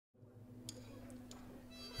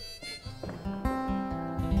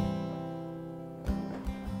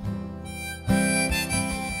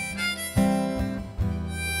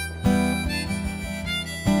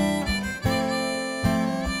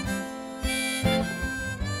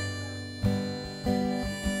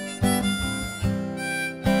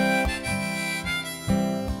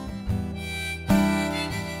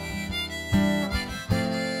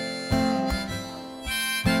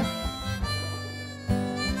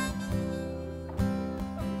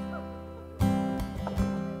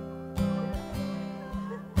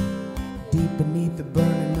beneath the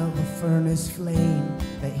burning of a furnace flame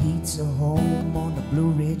that heats a home on the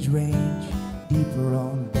Blue Ridge Range. Deeper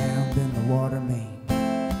on down than the water main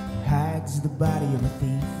hides the body of a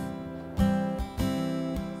thief.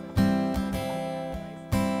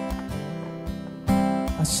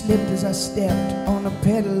 I slipped as I stepped on the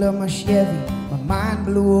pedal of my Chevy. My mind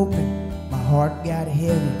blew open, my heart got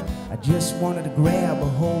heavy. I just wanted to grab a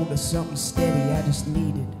hold of something steady. I just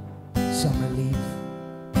needed some relief.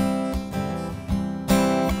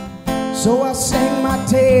 So I sang my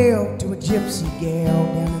tale to a gypsy gal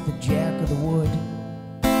down at the Jack of the Wood.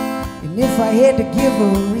 And if I had to give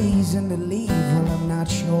her a reason to leave, well, I'm not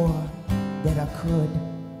sure that I could.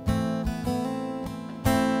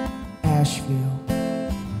 Asheville,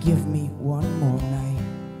 give me one more night.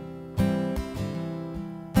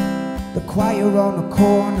 The choir on the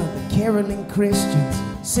corner, the caroling Christians,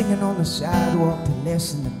 singing on the sidewalk to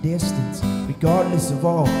lessen the distance. Regardless of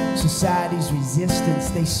all society's resistance,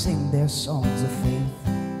 they sing their songs of faith.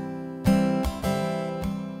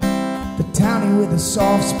 The townie with a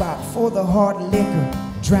soft spot for the hard liquor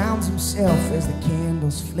drowns himself as the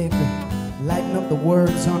candles flicker, lighting up the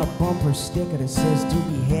words on a bumper sticker that says to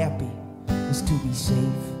be happy is to be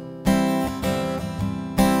safe.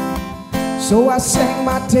 So I sang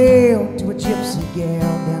my tale to a gypsy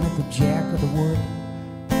gal down at the Jack of the Wood.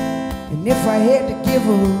 And if I had to give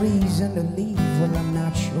her a reason to leave, well, I'm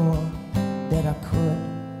not sure that I could.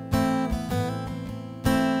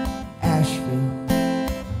 Asheville,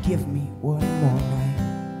 give me one more night.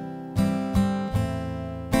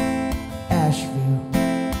 Asheville,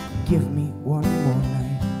 give me one more night.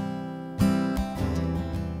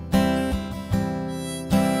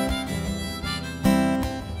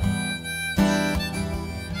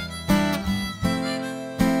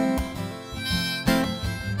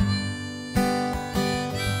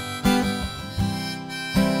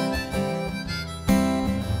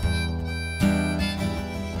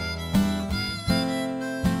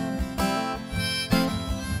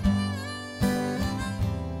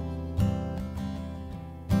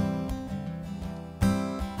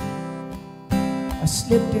 I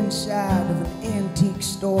slipped inside of an antique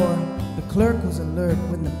store. The clerk was alert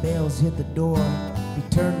when the bells hit the door. He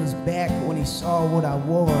turned his back when he saw what I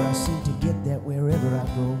wore. I seem to get that wherever I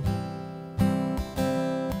go.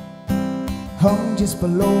 Hung just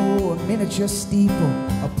below a miniature steeple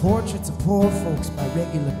are portraits of poor folks by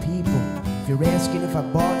regular people. If you're asking if I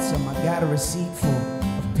bought some, I got a receipt full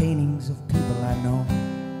of paintings of people I know.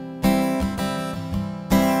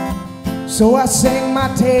 So I sang my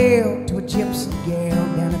tale to a gypsy gal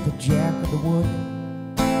down at the Jack of the Wood.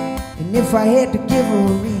 And if I had to give her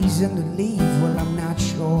a reason to leave, well, I'm not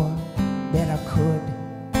sure that I could.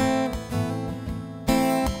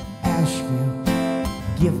 Asheville,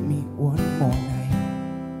 give me one more night.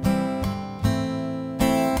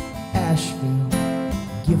 Asheville,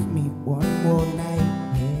 give me one more night.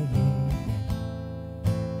 Yeah, yeah,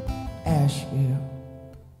 yeah. Asheville,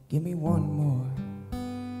 give me one more.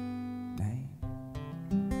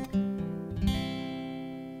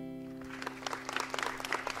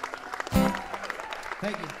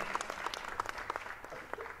 Thank you.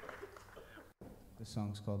 The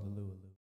song's called The Lou.